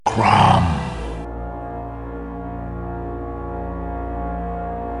Crom.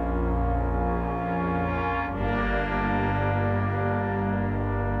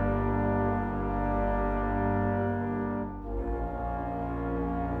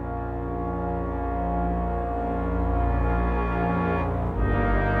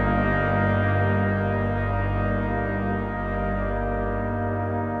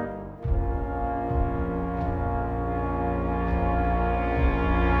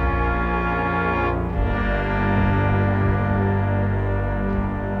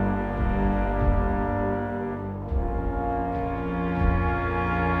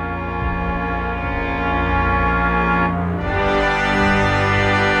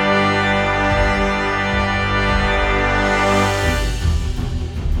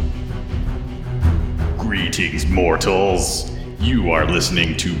 Greetings, mortals. You are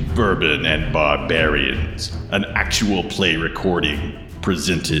listening to Bourbon and Barbarians, an actual play recording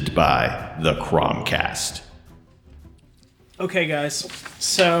presented by the Cromcast. Okay, guys.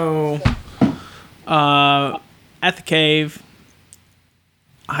 So, at the cave,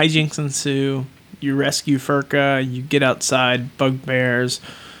 hijinks ensue. You rescue Furka. You get outside. Bugbears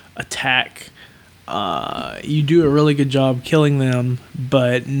attack. You do a really good job killing them,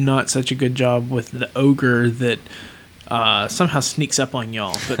 but not such a good job with the ogre that somehow sneaks up on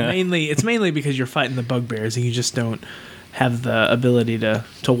y'all. But it's mainly because you're fighting the bugbears and you just don't have the ability to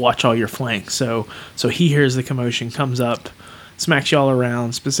watch all your flanks. So he hears the commotion, comes up, smacks y'all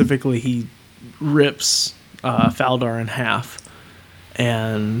around. Specifically, he rips Faldar in half,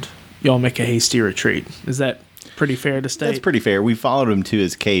 and y'all make a hasty retreat. Is that pretty fair to state? That's pretty fair. We followed him to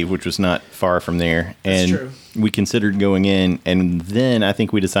his cave, which was not far from there. And That's true. We considered going in, and then I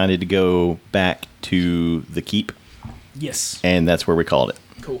think we decided to go back to the keep. Yes. And that's where we called it.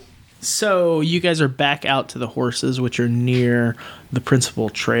 Cool. So you guys are back out to the horses, which are near the principal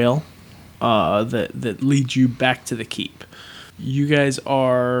trail that leads you back to the keep. You guys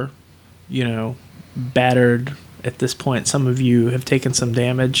are, battered at this point. Some of you have taken some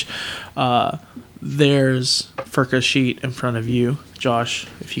damage. There's Furka's sheet in front of you. Josh,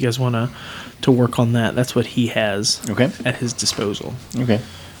 if you guys want to work on that, that's what he has at his disposal. Okay.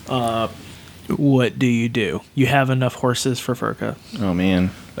 What do? You have enough horses for Furka. Oh, man.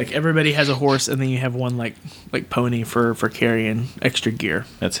 Like, everybody has a horse, and then you have one, like pony for carrying extra gear.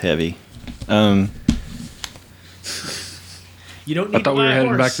 That's heavy. You don't need I thought we were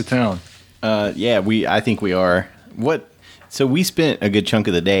heading back to town. Yeah, I think we are. So we spent a good chunk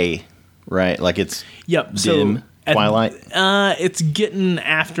of the day, right? Like it's dim, twilight. It's getting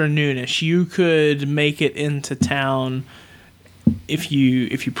afternoonish. You could make it into town if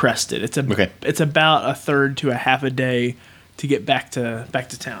you pressed it. It's about a third to a half a day to get back to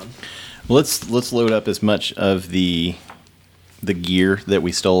town. Let's load up as much of the gear that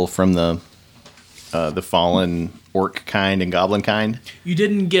we stole from the fallen orc kind and goblin kind. You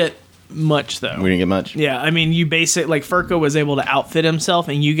didn't get much, though. We didn't get much? Yeah, I mean, you Furka was able to outfit himself,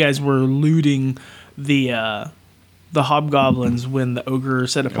 and you guys were looting the hobgoblins when the ogre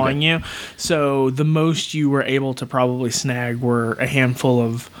set upon you. So the most you were able to probably snag were a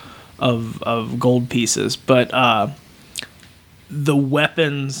handful of gold pieces. But the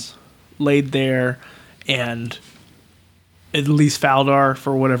weapons laid there, and at least Faldar,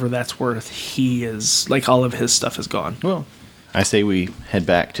 for whatever that's worth, he is, all of his stuff is gone. Well, I say we head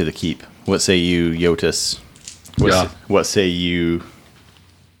back to the keep. What say you, Yotis? What say you,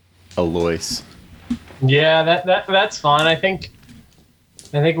 Alois? Yeah, that's fine. I think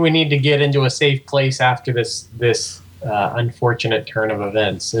we need to get into a safe place after this unfortunate turn of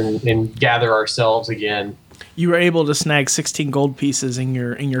events and gather ourselves again. You were able to snag 16 gold pieces in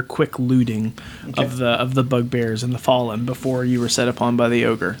your quick looting of the bugbears and the fallen before you were set upon by the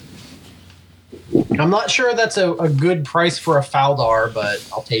ogre. I'm not sure that's a good price for a Faldar, but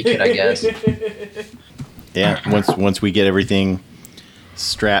I'll take it, I guess. Yeah, once we get everything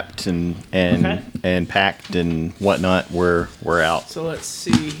strapped and packed and whatnot, we're out. So let's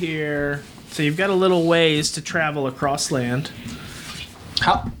see here. So you've got a little ways to travel across land.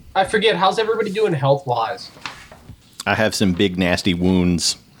 I forget, how's everybody doing health-wise? I have some big nasty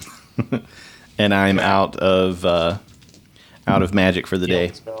wounds, and I'm out of magic for the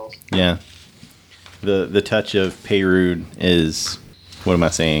day. Spells. Yeah. The touch of Peyrud is, what am I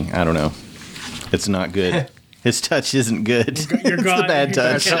saying? I don't know. It's not good. His touch isn't good. It's the bad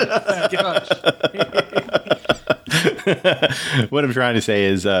touch. What I'm trying to say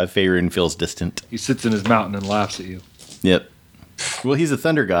is Faerun feels distant. He sits in his mountain and laughs at you. Yep. Well, he's a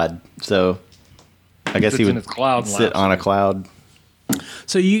thunder god, so I guess he would sit on a cloud.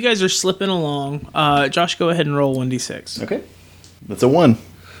 So you guys are slipping along. Josh, go ahead and roll 1d6. Okay. That's a 1.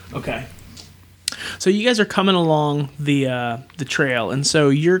 Okay. So you guys are coming along the trail, and so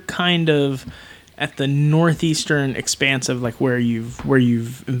you're kind of at the northeastern expanse of like where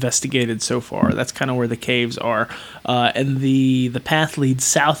you've investigated so far. That's kind of where the caves are, and the path leads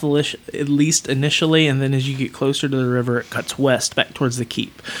south at least initially, and then as you get closer to the river, it cuts west back towards the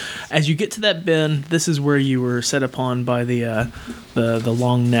keep. As you get to that bend, this is where you were set upon by the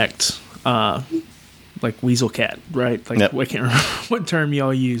long-necked. Like weasel cat, right? Like Yep. I can't remember what term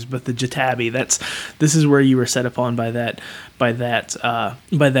y'all use, but the jatabi. This is where you were set upon by that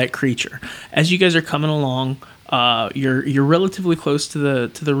creature. As you guys are coming along, you're relatively close to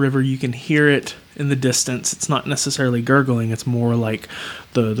the river. You can hear it in the distance. It's not necessarily gurgling. It's more like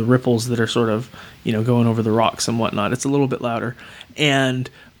the ripples that are sort of going over the rocks and whatnot. It's a little bit louder. And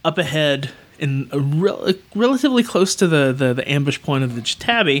up ahead, in relatively close to the ambush point of the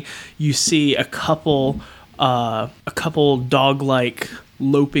jatabi, you see a couple dog-like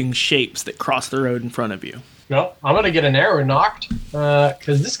loping shapes that cross the road in front of you. Well, I'm gonna get an arrow knocked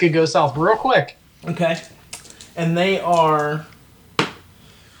because this could go south real quick. Okay, and they're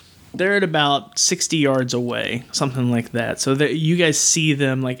at about 60 yards away, something like that. So that you guys see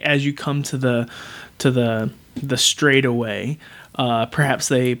them like as you come to the straightaway. Perhaps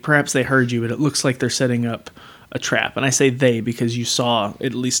they heard you, but it looks like they're setting up a trap. And I say they because you saw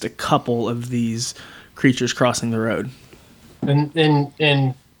at least a couple of these creatures crossing the road. And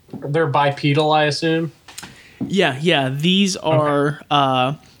they're bipedal, I assume. Yeah. These are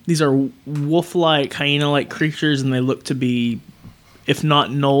wolf-like, hyena-like creatures, and they look to be, if not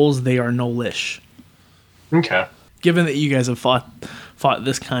gnolls, they are gnollish. Okay. Given that you guys have fought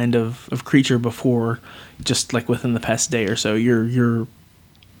this kind of creature before, just like within the past day or so, you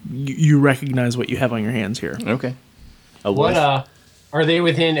recognize what you have on your hands here. Okay. What are they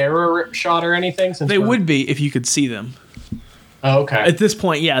within arrow shot or anything? They would be if you could see them. Oh, okay. At this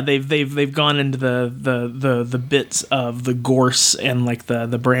point, yeah, they've gone into the bits of the gorse and like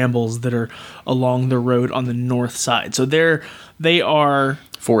the brambles that are along the road on the north side. So they are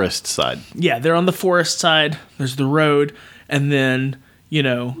forest side. Yeah, they're on the forest side. There's the road, and then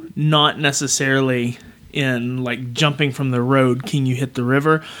not necessarily in like jumping from the road can you hit the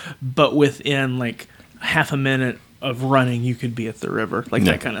river, but within like half a minute of running you could be at the river, like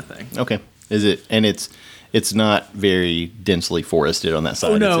that kind of thing. Okay. Is it? And it's not very densely forested on that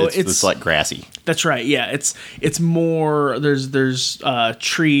side. Oh, no, it's like grassy. That's right. Yeah, it's more. There's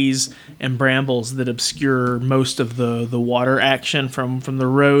trees and brambles that obscure most of the water action from the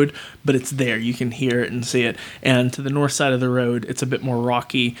road, but it's there. You can hear it and see it. And to the north side of the road, it's a bit more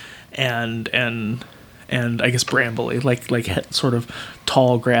rocky and I guess brambly, like sort of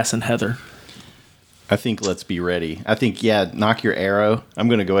tall grass and heather. I think let's be ready. I think knock your arrow. I'm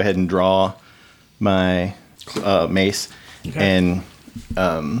going to go ahead and draw my mace and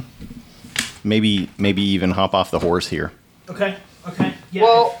maybe even hop off the horse here. Okay. Yeah.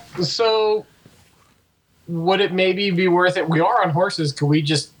 Well, so would it maybe be worth it? We are on horses. Could we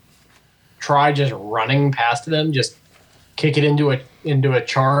just try just running past them, just kick it into a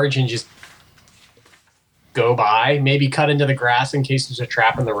charge and just go by? Maybe cut into the grass in case there's a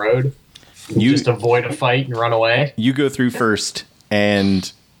trap in the road. You just avoid a fight and run away. You go through first, and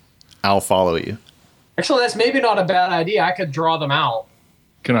I'll follow you. Actually, that's maybe not a bad idea. I could draw them out.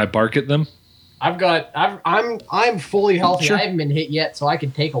 Can I bark at them? I'm fully healthy. Sure. I haven't been hit yet, so I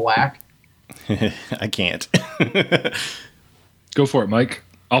can take a whack. I can't. Go for it, Mike.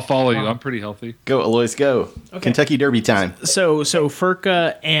 I'll follow you. I'm pretty healthy. Go, Alois, go. Okay. Kentucky Derby time. So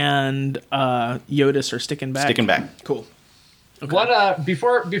Furka and Yodis are sticking back. Sticking back. Cool. Okay. What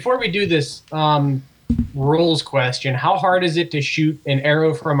before we do this rules question, how hard is it to shoot an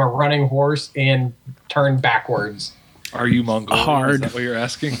arrow from a running horse and turn backwards? Are you Mongolian? Hard. Is that what you're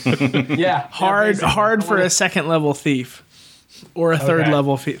asking? Yeah. Hard for a second level thief. Or a third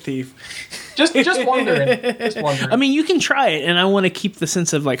level thief. Just wondering. I mean, you can try it, and I want to keep the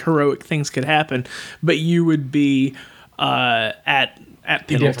sense of like heroic things could happen, but you would be at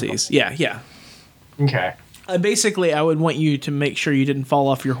penalties. Yeah. Okay. Basically, I would want you to make sure you didn't fall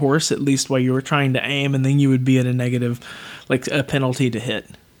off your horse, at least while you were trying to aim, and then you would be at a negative, like a penalty to hit.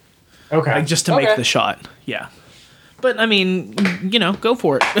 Okay. Like just to make the shot. Yeah. But I mean, go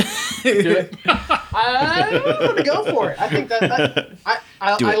for it. Do it. I want to go for it. I think that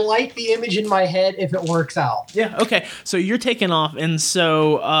I like the image in my head if it works out. Yeah. Okay. So you're taking off, and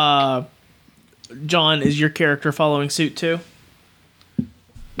so John, is your character following suit too?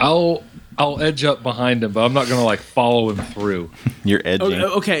 I'll I'll edge up behind him, but I'm not gonna like follow him through. You're edging.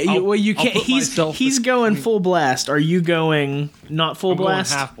 Okay. Well, you can't. He's going full blast. Are you going not full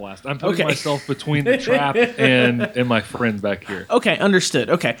blast? Going half blast. I'm putting myself between the trap and my friend back here. Okay,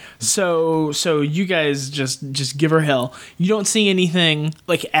 understood. Okay, so you guys just give her hell. You don't see anything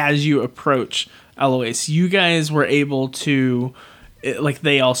like as you approach Alois. You guys were able to, like,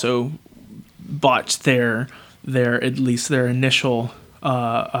 they also botched their at least their initial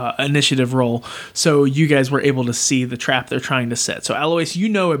initiative roll, so you guys were able to see the trap they're trying to set. So Alois, you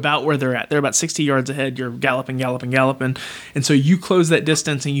know about where they're at. They're about 60 yards ahead. You're galloping, and so you close that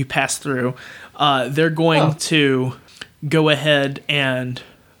distance and you pass through. They're going to go ahead and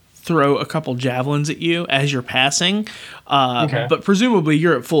throw a couple javelins at you as you're passing, but presumably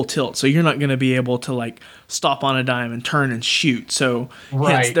you're at full tilt, so you're not going to be able to like stop on a dime and turn and shoot. So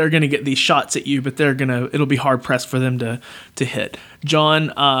hence they're going to get these shots at you, but it'll be hard pressed for them to hit.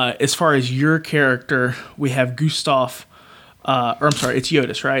 John, as far as your character, we have Gustav, or I'm sorry, it's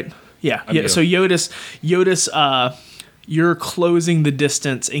Yodis, right? Yeah. So Yodis, you're closing the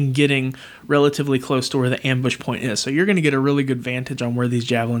distance and getting relatively close to where the ambush point is. So you're going to get a really good vantage on where these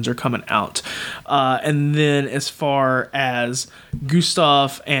javelins are coming out. And then as far as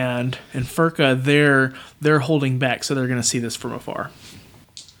Gustav and Furka, they're holding back, so they're going to see this from afar.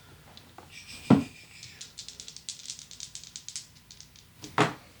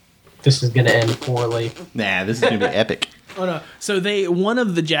 This is going to end poorly. Nah, this is going to be epic. Oh no! So one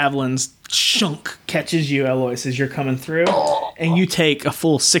of the javelins catches you, Alois, as you're coming through, and you take a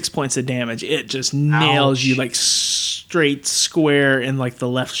full 6 points of damage. It just nails you like straight square in like the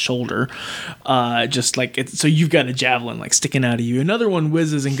left shoulder, just like it. So you've got a javelin like sticking out of you. Another one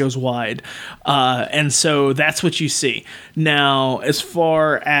whizzes and goes wide, and so that's what you see. Now, as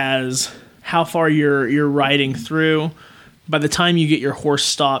far as how far you're riding through, by the time you get your horse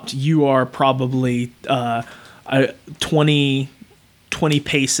stopped, you are probably 20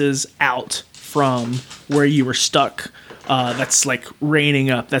 paces out from where you were stuck. That's like reining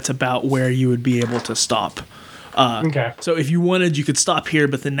up. That's about where you would be able to stop. Okay. So if you wanted, you could stop here,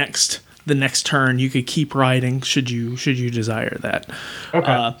 but the next turn you could keep riding should you desire that.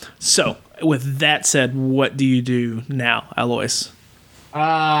 Okay. So with that said, what do you do now, Alois?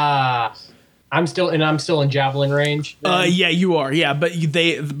 I'm still in javelin range. Yeah, you are. Yeah, but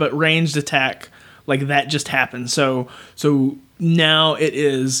but ranged attack like that just happened. So now it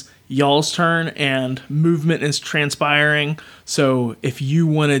is y'all's turn and movement is transpiring. So if you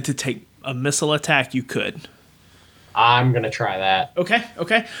wanted to take a missile attack, you could. I'm gonna try that.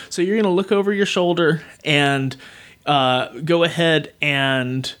 Okay. So you're gonna look over your shoulder and go ahead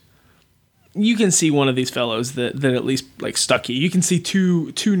and you can see one of these fellows that at least like stuck you. You can see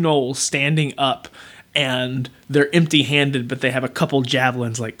two gnolls standing up, and they're empty-handed, but they have a couple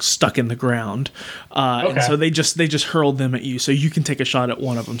javelins like stuck in the ground. And so they just hurled them at you. So you can take a shot at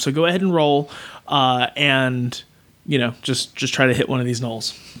one of them. So go ahead and roll, and just try to hit one of these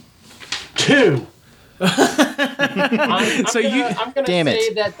gnolls. 2. I'm gonna Damn say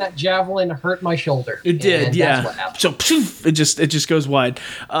it. that javelin hurt my shoulder. It did, and yeah. That's what happened. So poof, it just goes wide.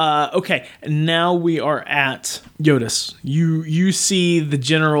 Okay, now we are at Yodis. You see the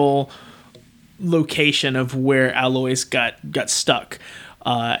general location of where Alois got stuck,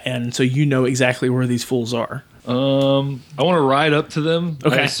 and so you know exactly where these fools are. I want to ride up to them.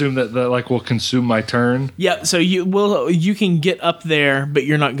 Okay. I assume that like will consume my turn. Yeah, so you can get up there, but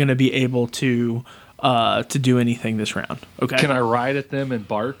you're not going to be able to do anything this round. Okay. Can I ride at them and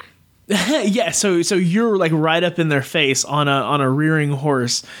bark? Yeah, so you're like right up in their face on a rearing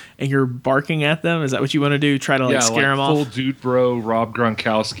horse, and you're barking at them. Is that what you want to do? Try to scare them off? Full dude bro, Rob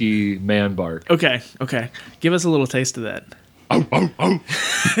Gronkowski man bark. Okay. Give us a little taste of that. Oh.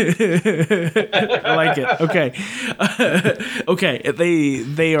 I like it. Okay. Okay.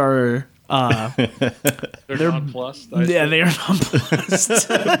 They are. They're nonplussed. Yeah, they are nonplussed.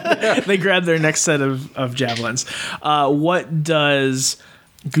 They grab their next set of javelins. What does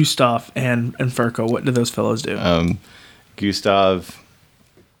Gustav and Furko, what do those fellows do? Gustav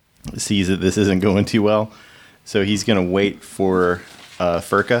sees that this isn't going too well, so he's going to wait for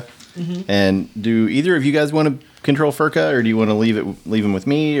Furka. Mm-hmm. And do either of you guys want to control Furka, or do you want to leave him with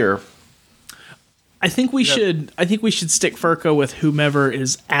me? Or I think we should stick Furka with whomever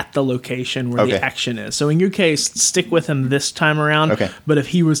is at the location where the action is. So in your case, stick with him this time around. Okay. But if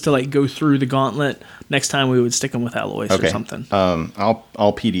he was to go through the gauntlet, next time we would stick him with Alois or something. I'll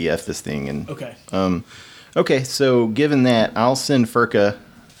PDF this thing and okay. Okay, so given that, I'll send Furka,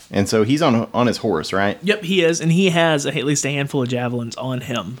 and so he's on his horse, right? Yep, he is, and he has at least a handful of javelins on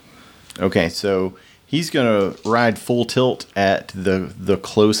him. Okay, so he's gonna ride full tilt at the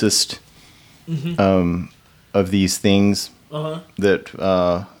closest of these things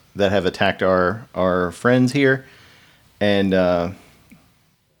that have attacked our friends here, and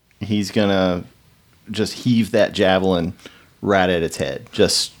he's gonna just heave that javelin right at its head.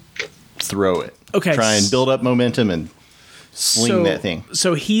 Just throw it. Okay. Try and build up momentum and sling that thing.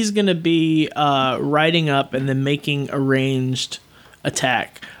 So he's going to be riding up and then making a ranged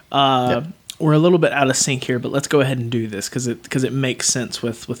attack. Yep. We're a little bit out of sync here, but let's go ahead and do this because it makes sense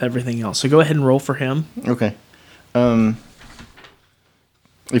with everything else. So go ahead and roll for him. Okay. It's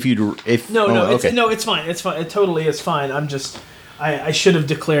fine. It's fine. It totally is fine. I'm just. I should have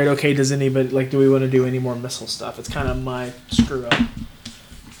declared. Okay, does anybody do we want to do any more missile stuff? It's kind of my screw up.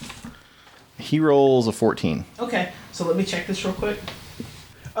 He rolls a 14. Okay, so let me check this real quick.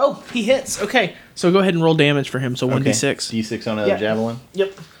 Oh, he hits. Okay, so go ahead and roll damage for him. So 1d6. D6 on a javelin.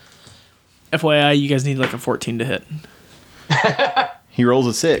 Yep. FYI, you guys need like a 14 to hit. He rolls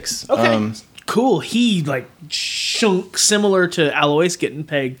a 6. Okay. Cool. He shunk similar to Alois getting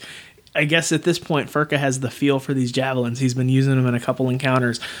pegged. I guess at this point, Furka has the feel for these javelins. He's been using them in a couple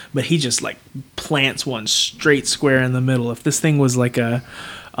encounters, but he just plants one straight square in the middle. If this thing was like a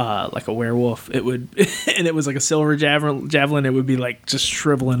werewolf, it would, and it was like a silver javelin, it would be just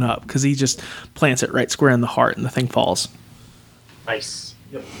shriveling up because he just plants it right square in the heart, and the thing falls. Nice.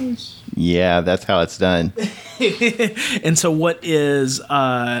 Yep. Yeah, that's how it's done. And so, what is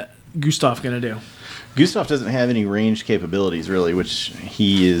Gustav gonna do? Gustav doesn't have any ranged capabilities, really, which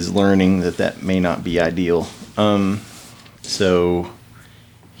he is learning that may not be ideal. So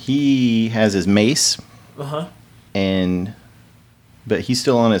he has his mace. Uh-huh. But he's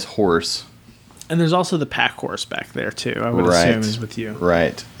still on his horse. And there's also the pack horse back there, too, I would assume is with you.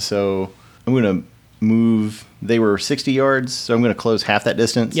 Right. So I'm going to move. They were 60 yards, so I'm going to close half that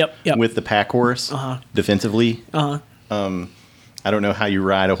distance with the pack horse defensively. Uh-huh. I don't know how you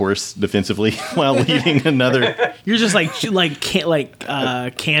ride a horse defensively while leading another. You're just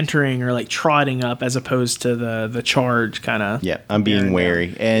cantering or trotting up as opposed to the charge kind of. Yeah, I'm being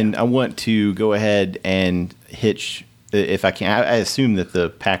wary, and I want to go ahead and hitch if I can. I assume that the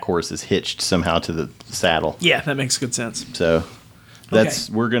pack horse is hitched somehow to the saddle. Yeah, that makes good sense. So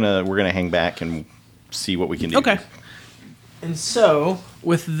we're gonna hang back and see what we can do. Okay. And so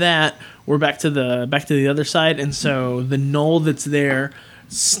with that, we're back to the other side, and so the knoll that's there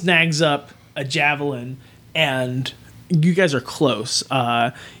snags up a javelin, and you guys are close.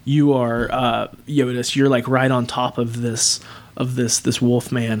 You are Yodis. You're right on top of this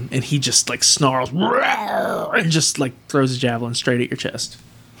wolf man, and he just snarls and just throws a javelin straight at your chest.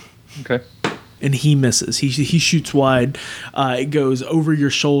 Okay. And he misses. He shoots wide. It goes over your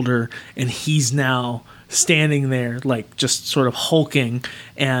shoulder, and he's now standing there just sort of hulking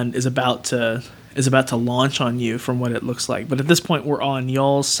and is about to launch on you from what it looks like. But at this point we're on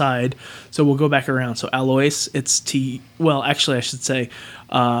y'all's side, so we'll go back around. So Alois, actually I should say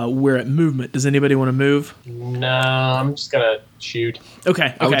we're at movement. Does anybody want to move? No, I'm just gonna shoot.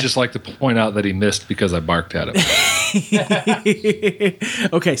 Okay. I would just like to point out that he missed because I barked at him.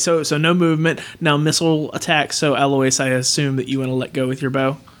 Okay, so no movement. Now missile attack, so Alois, I assume that you want to let go with your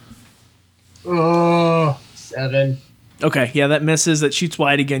bow. Oh, 7. Okay, yeah, that misses. That shoots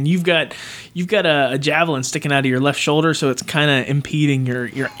wide again. You've got a javelin sticking out of your left shoulder, so it's kind of impeding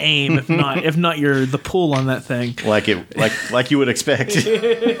your aim, if not the pull on that thing. Like you would expect.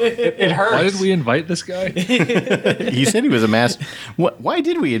 It hurts. Why did we invite this guy? He said he was a master. Why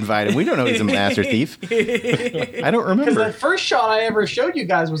did we invite him? We don't know he's a master thief. I don't remember. Because the first shot I ever showed you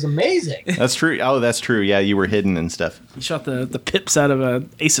guys was amazing. That's true. Oh, that's true. Yeah, you were hidden and stuff. You shot the pips out of a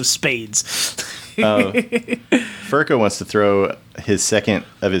ace of spades. Furka wants to throw his second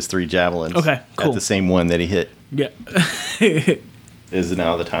of his 3 javelins. Okay, cool. At the same one that he hit. Yeah. Is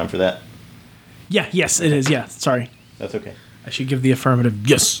now the time for that? Yeah. Yes, it is. Yeah. Sorry. That's okay. I should give the affirmative.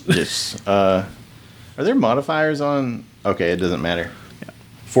 Yes. Yes. Are there modifiers on? Okay, it doesn't matter. Yeah.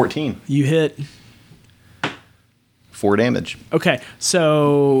 14. You hit. 4 damage. Okay,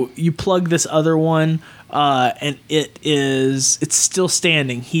 so you plug this other one, and it's still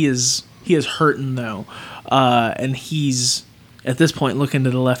standing. He is hurting though, and he's at this point looking to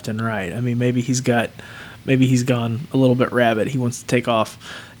the left and right. I mean, maybe he's gone a little bit rabid. He wants to take off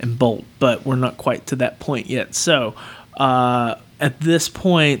and bolt, but we're not quite to that point yet. So at this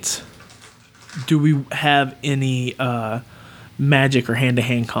point, do we have any magic or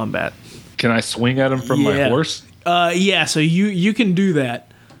hand-to-hand combat? Can I swing at him from my horse? Yeah, so you can do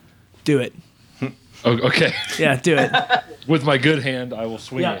that. Do it. Oh, okay. Yeah, do it. With my good hand, I will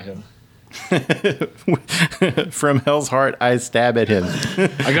swing at him. From Hell's Heart, I stab at him.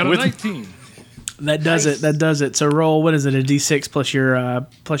 I got a 19. That does it. So roll. What is it? A d6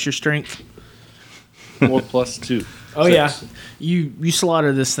 plus your strength. 4 plus 2. Oh 6. yeah, you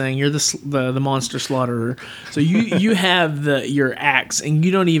slaughter this thing. You're the monster slaughterer. So you have your axe, and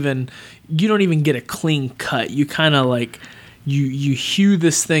you don't even get a clean cut. You kind of like you hew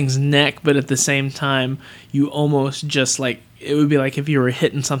this thing's neck, but at the same time you almost just like it would be like if you were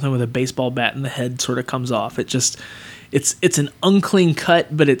hitting something with a baseball bat and the head sort of comes off. It's an unclean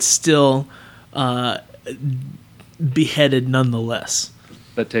cut, but it's still beheaded nonetheless.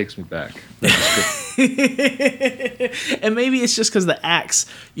 That takes me back. That's And maybe it's just because the axe,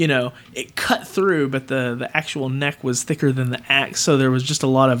 it cut through, but the actual neck was thicker than the axe, so there was just a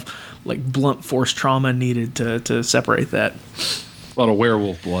lot of like blunt force trauma needed to separate that. a lot of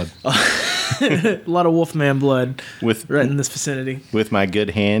werewolf blood. A lot of Wolfman blood right in this vicinity. With my good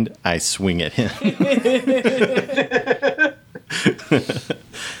hand, I swing at him.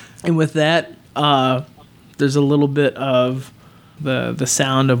 And with that, there's a little bit of the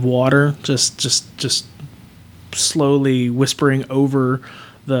sound of water just slowly whispering over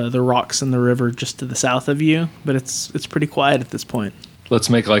the rocks in the river just to the south of you, but it's pretty quiet at this point. Let's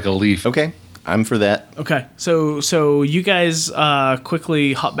make like a leaf. Okay, I'm for that. Okay, so you guys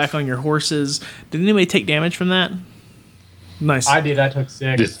quickly hop back on your horses. Did anybody take damage from that? Nice. I did. I took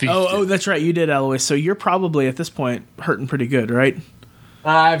 6. Oh, that's right. You did, Alois. So you're probably at this point hurting pretty good, right?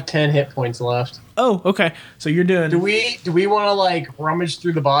 I have 10 hit points left. Oh, okay. So you're doing. Do we want to like rummage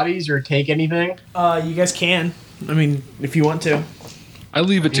through the bodies or take anything? You guys can. I mean, if you want to. I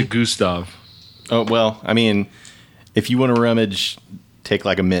leave it to Gustav. Oh, well, I mean, if you want to rummage, take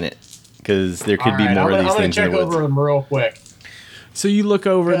like a minute, because there could be more of these things in I'm the gonna check woods. over them real quick. So you look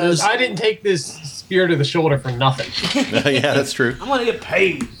over. There's. I didn't take this spear to the shoulder for nothing. Yeah, that's true. I'm gonna get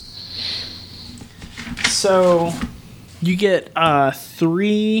paid. So you get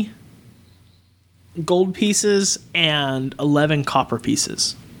 3 gold pieces and 11 copper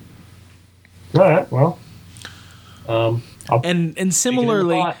pieces. All right. Well. And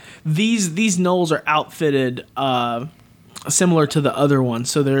similarly, these gnolls are outfitted similar to the other ones,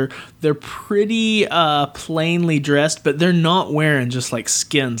 so they're pretty plainly dressed, but they're not wearing just like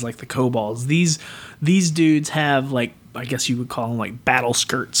skins like the kobolds. These dudes have like, I guess you would call them like battle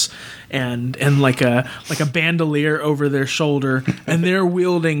skirts and like a bandolier over their shoulder, and they're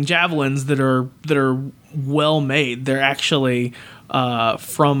wielding javelins that are well made. They're actually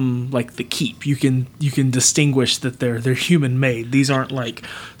from like the keep. You can distinguish that they're human made. These aren't like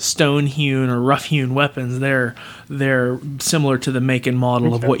stone hewn or rough hewn weapons. They're similar to the make and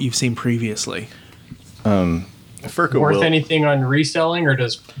model of what you've seen previously. Furka worth will, anything on reselling, or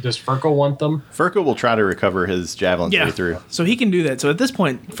does Furka want them? Furka will try to recover his javelins way through. So he can do that. So at this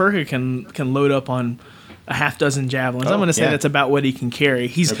point, Furka can load up on a half dozen javelins. I'm going to say that's about what he can carry.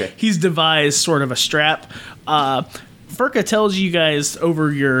 He's devised sort of a strap. Furka tells you guys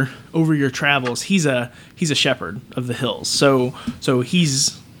over your travels, he's a shepherd of the hills. So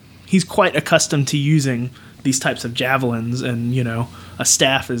he's quite accustomed to using these types of javelins, and a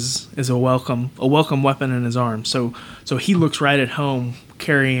staff is a welcome weapon in his arm. So he looks right at home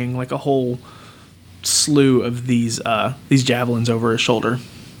carrying like a whole slew of these javelins over his shoulder.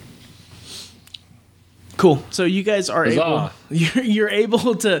 Cool. So you guys are you're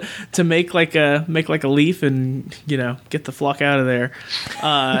able to make like a leaf and get the flock out of there.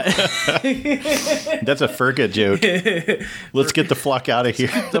 That's a Furka joke. Let's get the flock out of here.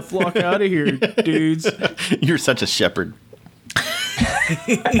 Get the flock out of here, dudes. You're such a shepherd.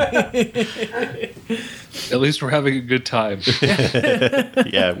 At least we're having a good time.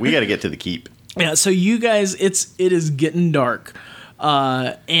 Yeah, we got to get to the keep. Yeah. So you guys, it is getting dark,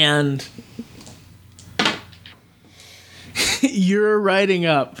 and you're riding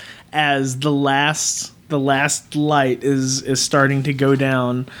up as the last light is starting to go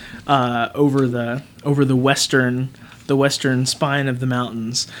down over the western spine of the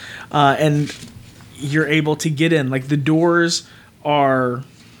mountains, and you're able to get in. Like the doors are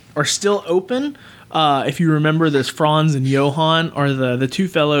still open. If you remember, there's Franz and Johann are the two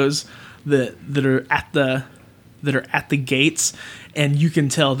fellows that are at the gates, and you can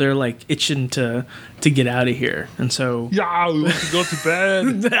tell they're like itching to get out of here. And so Yeah, we want to go to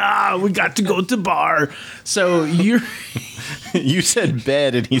bed. we got to go to bar. So you said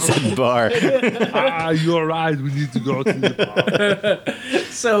bed and he said bar. You're right. We need to go to the bar.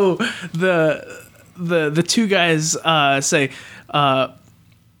 So the two guys say,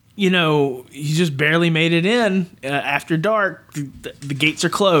 you just barely made it in after dark. The gates are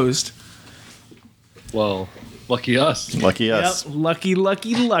closed. Well, lucky us. Lucky us. Yep, lucky.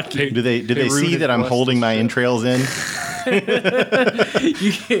 Do they see that I'm holding my entrails in?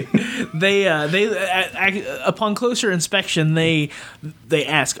 Upon closer inspection, they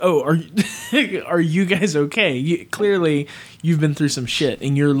ask, "Oh, are you guys okay? Clearly, you've been through some shit,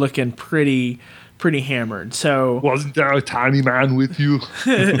 and you're looking pretty hammered." So, Wasn't there a tiny man with you?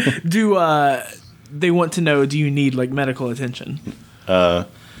 they want to know? Do you need like medical attention?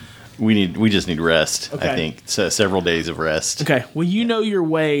 We just need rest. Okay. I think several days of rest. Okay. Well, you know your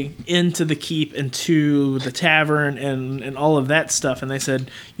way into the keep and to the tavern and all of that stuff. And they said,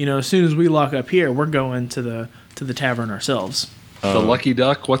 as soon as we lock up here, we're going to the tavern ourselves. The Lucky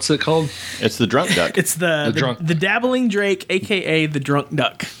Duck. What's it called? It's the Drunk Duck. It's the Dabbling Drake, aka the Drunk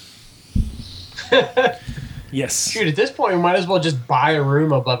Duck. Yes. Shoot, at this point, we might as well just buy a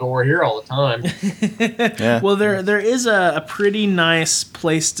room above it. We're here all the time. Yeah. Well, there is a pretty nice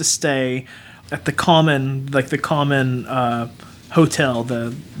place to stay at the common, hotel.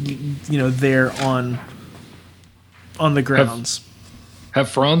 There on the grounds. Have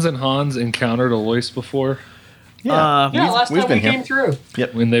Franz and Hans encountered Alois before? Yeah. Last we've time been we here. came through.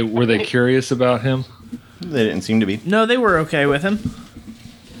 Yep. Were they curious about him? They didn't seem to be. No, they were okay with him.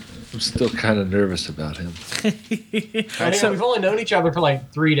 I'm still kind of nervous about him. We've only known each other for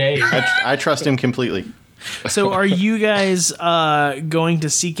like 3 days. I trust him completely. So, are you guys going to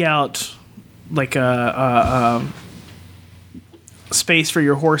seek out like a space for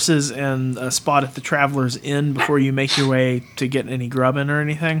your horses and a spot at the Traveler's Inn before you make your way to get any grubbin or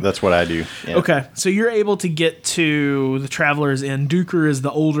anything? That's what I do. Yeah. Okay, so you're able to get to the Traveler's Inn. Duker is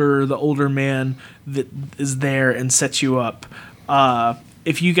the older man that is there and sets you up.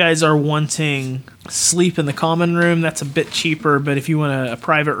 If you guys are wanting sleep in the common room, that's a bit cheaper. But if you want a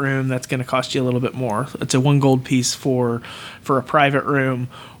private room, that's going to cost you a little bit more. It's a 1 gold piece for a private room,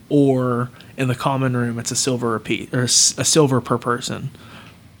 or in the common room, it's a silver a piece, or a silver per person.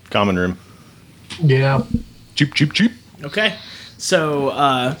 Common room. Yeah. Cheap. Okay, so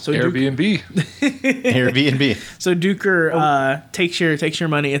Airbnb. Airbnb. So Duker takes your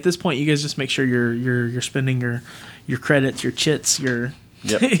money. At this point, you guys just make sure you're spending your credits, your chits, your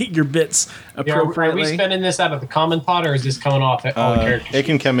your bits appropriately. Are we spending this out of the common pot, or is this coming off all the characters? It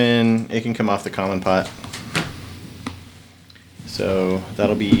can come in. It can come off the common pot. So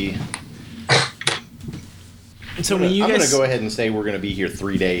that'll be. So when you I'm guys gonna go ahead and say we're gonna be here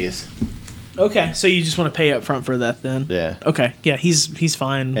 3 days. Okay, so you just want to pay up front for that then? Yeah. Okay, yeah, he's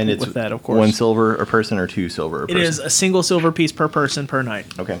fine And it's with that, of course. 1 silver a person or 2 silver a person? It is a single silver piece per person per night.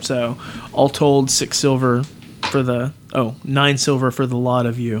 Okay. So all told, 6 silver for 9 silver for the lot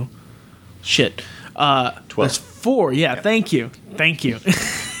of you. Shit. 12. There's 4. Yeah, thank you.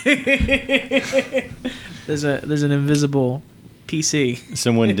 There's an invisible PC.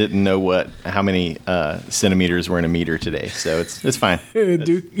 Someone didn't know how many centimeters were in a meter today, so it's fine.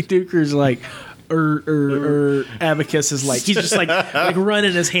 Duker's like, Abacus is like, he's just like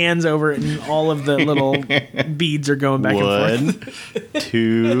running his hands over it, and all of the little beads are going back and forth. 1,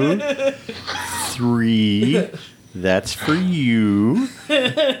 2, 3. That's for you.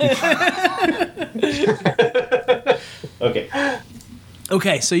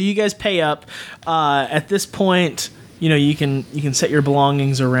 Okay, so you guys pay up. At this point, you can set your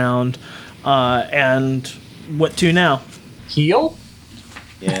belongings around, and what to now? Heal?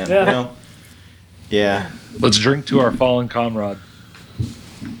 Yeah. Yeah. Well, yeah. Let's drink to our fallen comrade.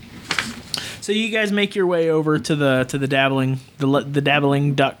 So you guys make your way over to the dabbling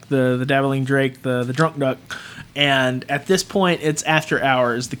duck, the dabbling drake, the drunk duck, and at this point it's after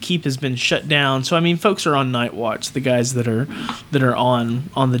hours. The keep has been shut down, so I mean folks are on night watch, the guys that are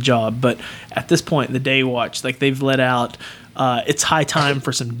on the job. But at this point, the day watch, like they've let out. It's high time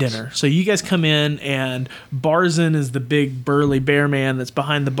for some dinner. So you guys come in, and Barzin is the big burly bear man that's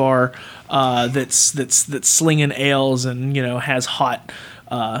behind the bar, that's slinging ales and has hot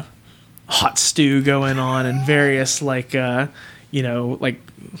stew going on and various like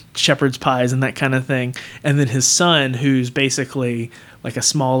shepherd's pies and that kind of thing. And then his son, who's basically like a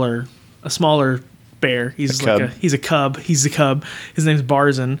smaller bear. He's a cub. He's the cub. His name's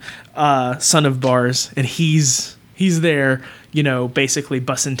Barzin, son of Bars, and he's there, basically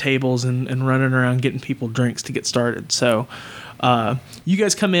bussing tables and running around getting people drinks to get started. So you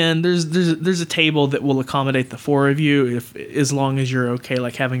guys come in. There's a table that will accommodate the 4 of you, as long as you're okay,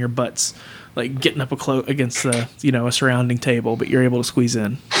 like having your butts like getting up against the a surrounding table, but you're able to squeeze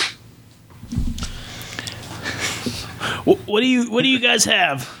in. What do you guys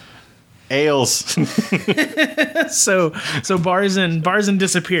have? Ales. So Barzin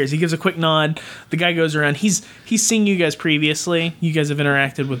disappears. He gives a quick nod. The guy goes around. He's seen you guys previously. You guys have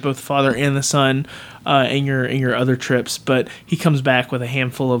interacted with both the father and the son in your other trips. But he comes back with a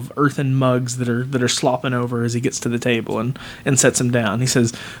handful of earthen mugs that are slopping over as he gets to the table and sets them down. He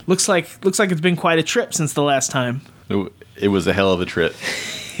says, "Looks like it's been quite a trip since the last time." It was a hell of a trip.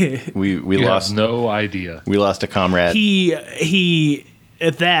 We You lost have no idea. We lost a comrade. He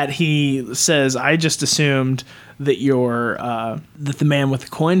at that he says, "I just assumed that that the man with the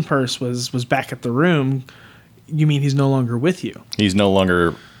coin purse was back at the room. You mean he's no longer with you?" He's no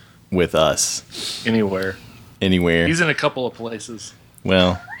longer with us Anywhere. anywhere. He's in a couple of places.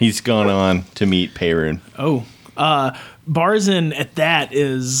 Well, he's gone on to meet Peyrun. Oh, Barzin at that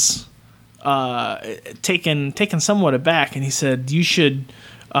is taken somewhat aback, and he said, "You should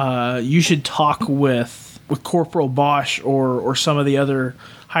talk with Corporal Bosch or some of the other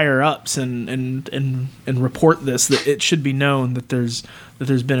higher ups and report this. That it should be known that there's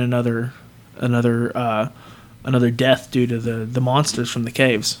been another death due to the monsters from the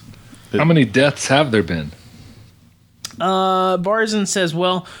caves." How many deaths have there been? Barzin says,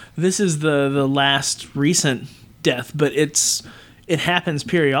 "Well, this is the last recent death, but it happens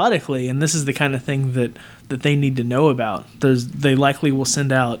periodically, and this is the kind of thing that they need to know about. They likely will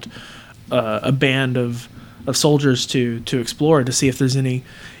send out a band of soldiers to explore to see if there's any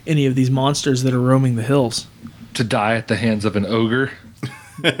of these monsters that are roaming the hills." To die at the hands of an ogre?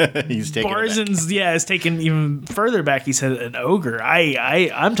 He's taking it back. Barzin's is taken even further back. He said, "An ogre?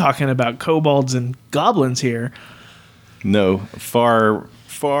 I'm talking about kobolds and goblins here." No, far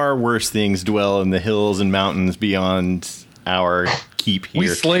worse things dwell in the hills and mountains beyond our keep here. We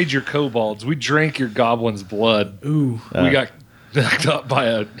slayed your kobolds. We drank your goblin's blood. Ooh. We got knocked up by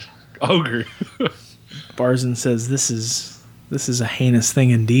an ogre. Barzin says, This is a heinous thing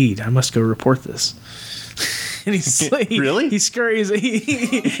indeed. I must go report this." And Really? He scurries. He's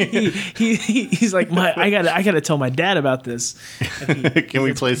like, I gotta tell my dad about this. Can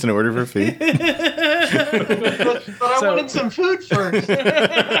we place an order for food? But I wanted some food first.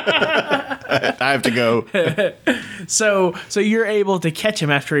 I have to go. So you're able to catch him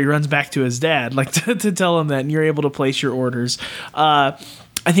after he runs back to his dad, like to tell him that, and you're able to place your orders. I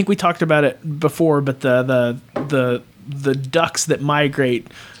think we talked about it before, but the ducks that migrate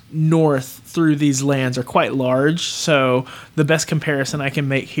north through these lands are quite large. So the best comparison I can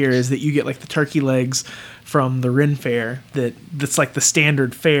make here is that you get like the turkey legs from the Ren Fair. That's like the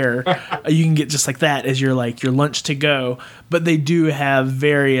standard fare. You can get just like that as your lunch to go. But they do have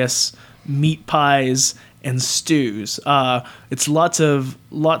various meat pies and stews. It's lots of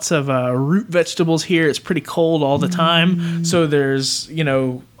root vegetables here. It's pretty cold all the time, so there's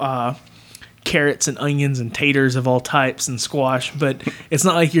carrots and onions and taters of all types and squash. But it's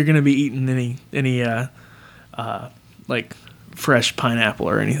not like you're going to be eating any like fresh pineapple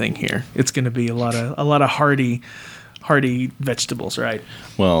or anything here. It's going to be a lot of hearty vegetables, right?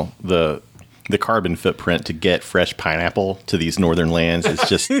 Well, the carbon footprint to get fresh pineapple to these northern lands is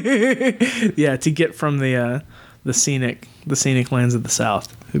just Yeah, to get from the scenic lands of the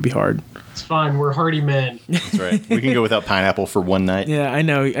south, it'd be hard. It's fine. We're hardy men. that's right. We can go without pineapple for one night. Yeah, I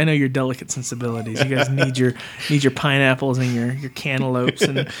know your delicate sensibilities. You guys need your pineapples and your cantaloupes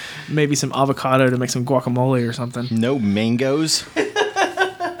and maybe some avocado to make some guacamole or something. No mangoes.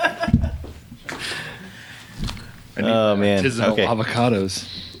 Oh man. Artisanal Okay. avocados.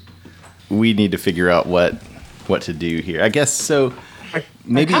 We need to figure out what to do here. I guess so.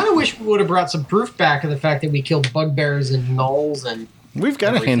 Maybe I kind of wish we would have brought some proof back of the fact that we killed bugbears and gnolls and. we've got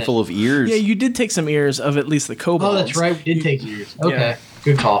everything. a handful of ears. Yeah, you did take some ears of at least the kobolds. Oh, that's right. We did take yours. Okay, Yeah.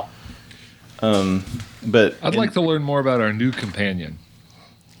 good call. But I'd like to learn more about our new companion.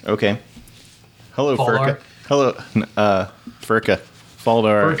 Okay. Hello, Faldar. Furka. Hello, Furka.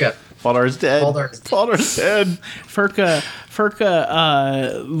 Faldar. Furka. Faldar's dead. Faldar's dead. Faldar's dead.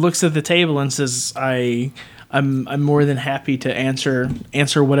 Furka looks at the table and says, I'm more than happy to answer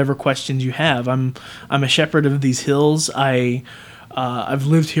whatever questions you have. I'm a shepherd of these hills. I've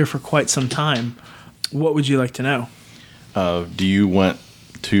lived here for quite some time. What would you like to know? Do you want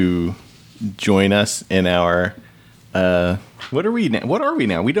to join us in our what are we now? What are we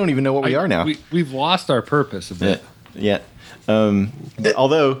now? We don't even know what we are now. We've lost our purpose a bit. Yeah.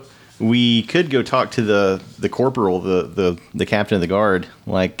 Although we could go talk to the corporal, the captain of the guard,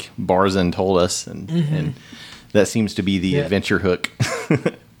 like Barzin told us, and that seems to be the adventure hook.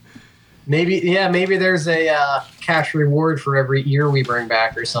 Maybe there's a cash reward for every ear we bring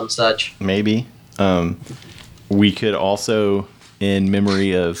back or some such. Maybe. We could also, in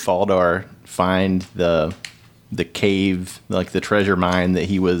memory of Faldar, find the the cave, like the treasure mine that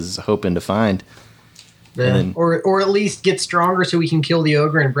he was hoping to find. Yeah. then- Or at least get stronger so we can kill the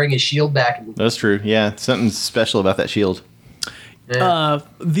ogre and bring his shield back. That's true. Yeah, something special about that shield. Yeah.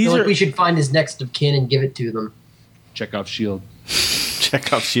 These I feel are like we should find his next of kin and give it to them. Check off shield.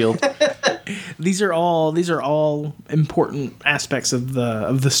 Check off shield. these are all important aspects of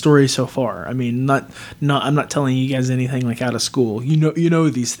the story so far. I mean, I'm not telling you guys anything like out of school. You know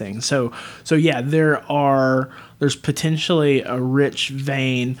these things. So yeah, there's potentially a rich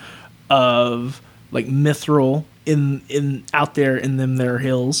vein of like mithril in out there in them there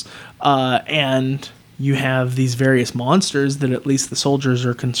hills, and you have these various monsters that at least the soldiers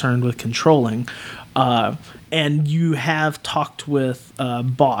are concerned with controlling. And you have talked with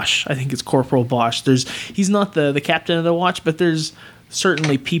Bosch. I think it's Corporal Bosch. He's not the captain of the watch, but there's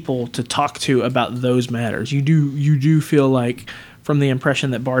certainly people to talk to about those matters. You do feel like, from the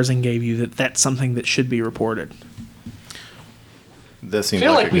impression that Barzin gave you, that that's something that should be reported. That I seems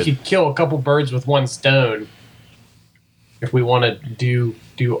feel like a we good- could kill a couple birds with one stone if we want to do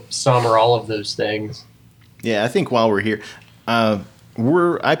some or all of those things. Yeah, I think while we're here,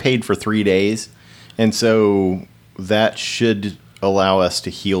 I paid for 3 days, and so that should allow us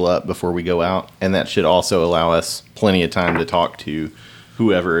to heal up before we go out, and that should also allow us plenty of time to talk to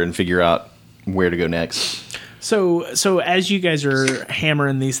whoever and figure out where to go next. So as you guys are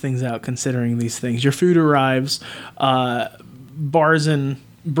hammering these things out, considering these things, your food arrives. Barzin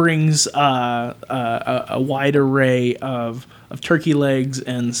brings a wide array of turkey legs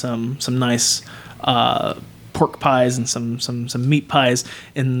and some nice pork pies and some meat pies,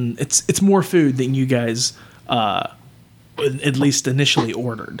 and it's more food than you guys at least initially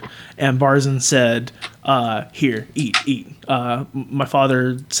ordered. And Barzin said, "Here, eat. My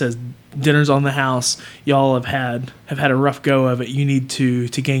father says dinner's on the house. Y'all have had a rough go of it. You need to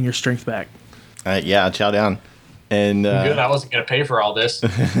gain your strength back." Yeah, chow down. And Good, I wasn't going to pay for all this.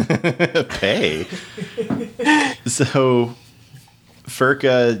 pay. So,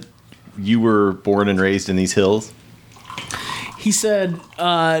 Furka, you were born and raised in these hills? He said,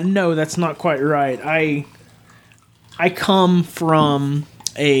 "No, that's not quite right. I come from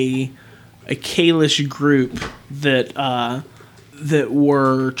a Kalish group that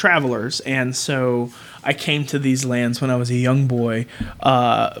were travelers, and so I came to these lands when I was a young boy,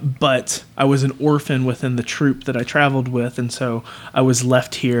 but I was an orphan within the troop that I traveled with, and so I was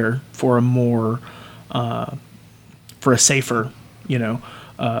left here for a safer,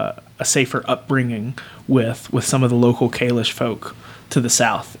 a safer upbringing with some of the local Kalish folk to the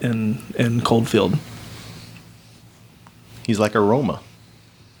south in Coldfield." He's like a Roma.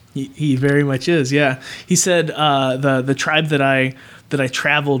 He very much is, yeah. He said the tribe that I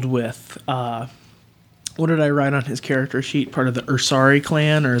traveled with. What did I write on his character sheet? Part of the Ursari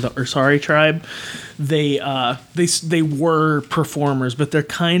clan or the Ursari tribe. They were performers, but they're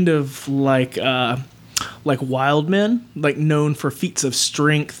kind of like wild men, like known for feats of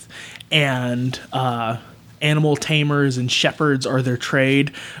strength, and animal tamers and shepherds are their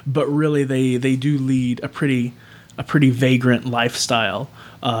trade. But really, they do lead a pretty vagrant lifestyle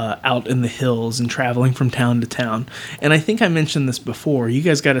out in the hills and traveling from town to town. And I think I mentioned this before. You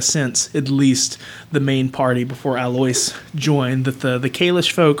guys got a sense, at least the main party before Alois joined, that the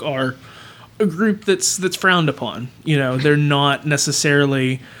Kalish folk are a group that's frowned upon. They're not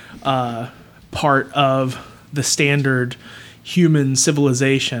necessarily part of the standard human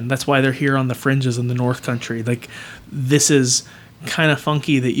civilization. That's why they're here on the fringes in the North Country. Like, this is kind of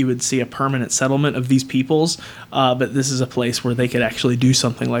funky that you would see a permanent settlement of these peoples, but this is a place where they could actually do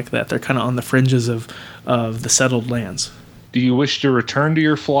something like that. They're kind of on the fringes of the settled lands. Do you wish to return to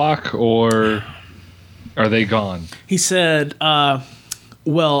your flock, or are they gone? He said,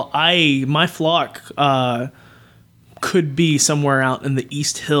 well, my flock could be somewhere out in the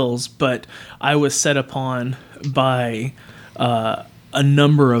East Hills, but I was set upon by a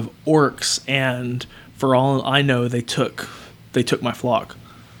number of orcs, and for all I know, they took my flock.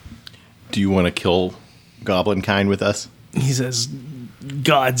 Do you want to kill goblin kind with us? He says,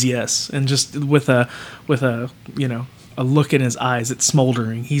 "Gods, yes," and just with a a look in his eyes that's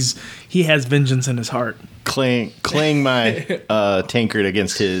smoldering. He has vengeance in his heart. Clang my tankard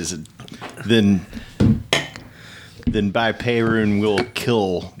against his, then by Perun we'll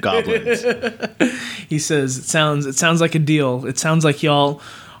kill goblins. He says, "It sounds like a deal. It sounds like y'all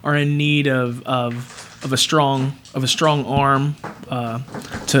are in need of a strong arm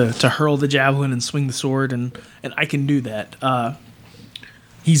to hurl the javelin and swing the sword, and I can do that.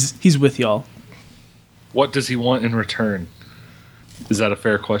 He's with y'all." What does he want in return? Is that a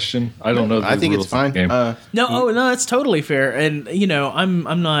fair question? I don't know. I think it's fine. No, that's totally fair. And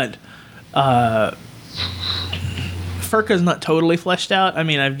I'm not. Furka's not totally fleshed out. I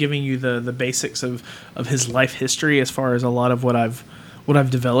mean, I've given you the basics of his life history as far as a lot of what I've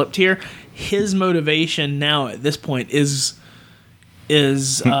developed here. His motivation now at this point is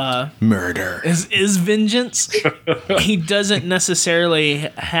murder. Is vengeance. He doesn't necessarily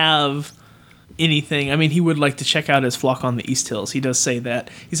have anything. I mean, he would like to check out his flock on the East Hills. He does say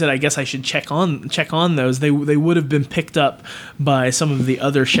that. He said, I guess I should check on those. They would have been picked up by some of the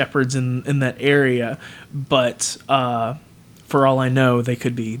other shepherds in that area, but for all I know, they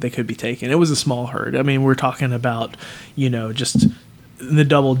could be taken. It was a small herd. I mean, we're talking about, just in the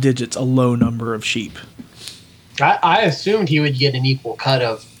double digits, a low number of sheep. I assumed he would get an equal cut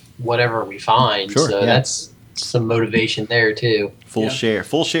of whatever we find. Sure, so that's some motivation there too. Full share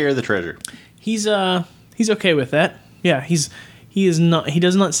of the treasure. He's okay with that. Yeah, he does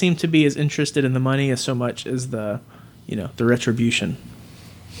not seem to be as interested in the money as so much as the retribution.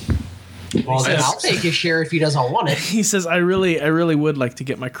 Well, then I'll take his share if he doesn't want it. He says, I really would like to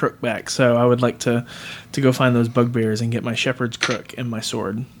get my crook back, so I would like to go find those bugbears and get my shepherd's crook and my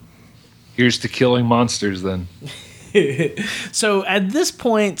sword. Here's to killing monsters, then. So at this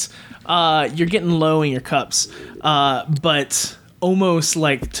point, you're getting low in your cups, but almost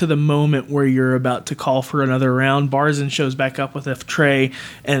like to the moment where you're about to call for another round, Barzin shows back up with a tray,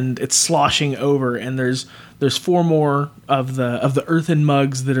 and it's sloshing over, and there's 4 more of the earthen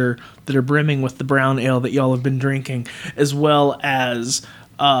mugs that are brimming with the brown ale that y'all have been drinking, as well as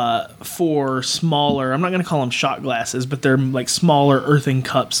 4 smaller, I'm not going to call them shot glasses, but they're like smaller earthen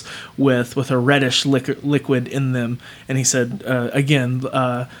cups with a reddish liquid in them. And he said, again,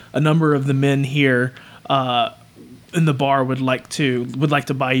 a number of the men here in the bar would like to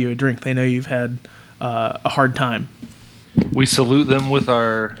buy you a drink. They know you've had a hard time. We salute them with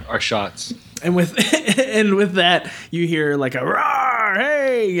our shots. And with that, you hear like a roar,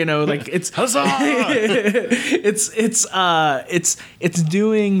 hey, like it's Huzzah! it's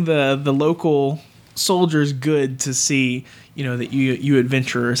doing the local soldiers good to see, that you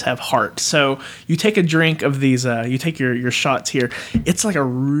adventurers have heart. So you take a drink of these, you take your shots here. It's like a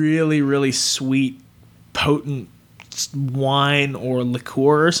really, really sweet, potent wine or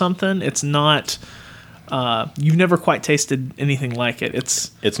liqueur or something. It's not. You've never quite tasted anything like it.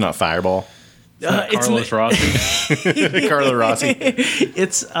 It's not Fireball. Carlos Rossi. Carlo Rossi.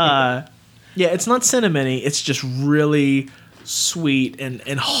 It's it's not cinnamony. It's just really sweet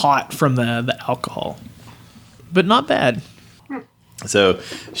and hot from the alcohol, but not bad. So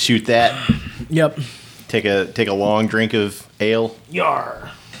shoot that. Yep. Take a long drink of ale.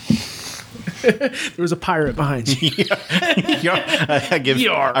 Yar. There was a pirate behind you. Yar.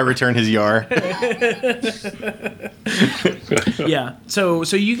 Yar. I return his yar. Yeah. So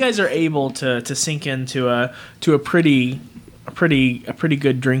you guys are able to sink into a pretty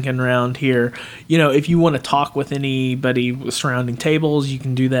good drinking round here. If you want to talk with anybody with surrounding tables, you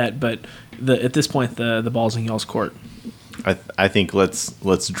can do that. But at this point, the ball's in y'all's court. I think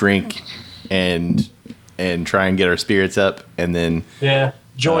let's drink and try and get our spirits up, and then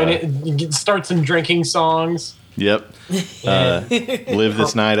join it. Start some drinking songs. Yep. Live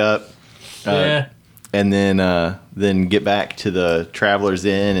this night up. And then get back to the Travelers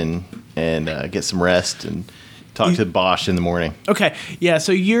Inn and get some rest and talk to Bosch in the morning. Okay. Yeah.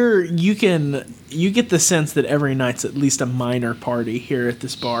 So you get the sense that every night's at least a minor party here at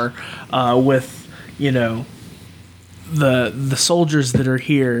this bar, with the soldiers that are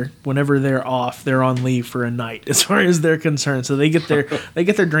here. Whenever they're off, they're on leave for a night, as far as they're concerned. So they get their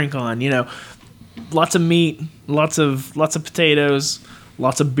drink on. Lots of meat, lots of potatoes.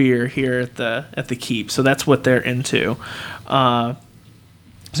 Lots of beer here at the keep, so that's what they're into. So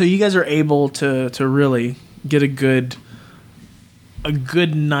you guys are able to really get a good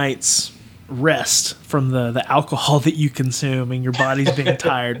night's rest from the alcohol that you consume, and your body's being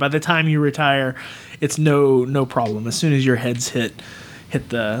tired. By the time you retire, it's no problem. As soon as your heads hit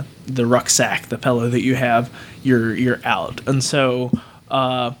the rucksack, the pillow that you have, you're out. And so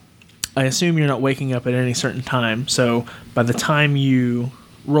I assume you're not waking up at any certain time. So by the time you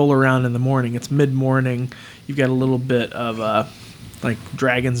roll around in the morning, it's mid-morning. You've got a little bit of like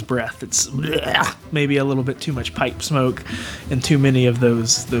dragon's breath. It's maybe a little bit too much pipe smoke and too many of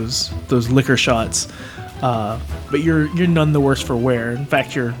those liquor shots. But you're none the worse for wear. In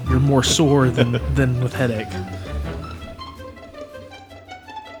fact, you're more sore than with headache.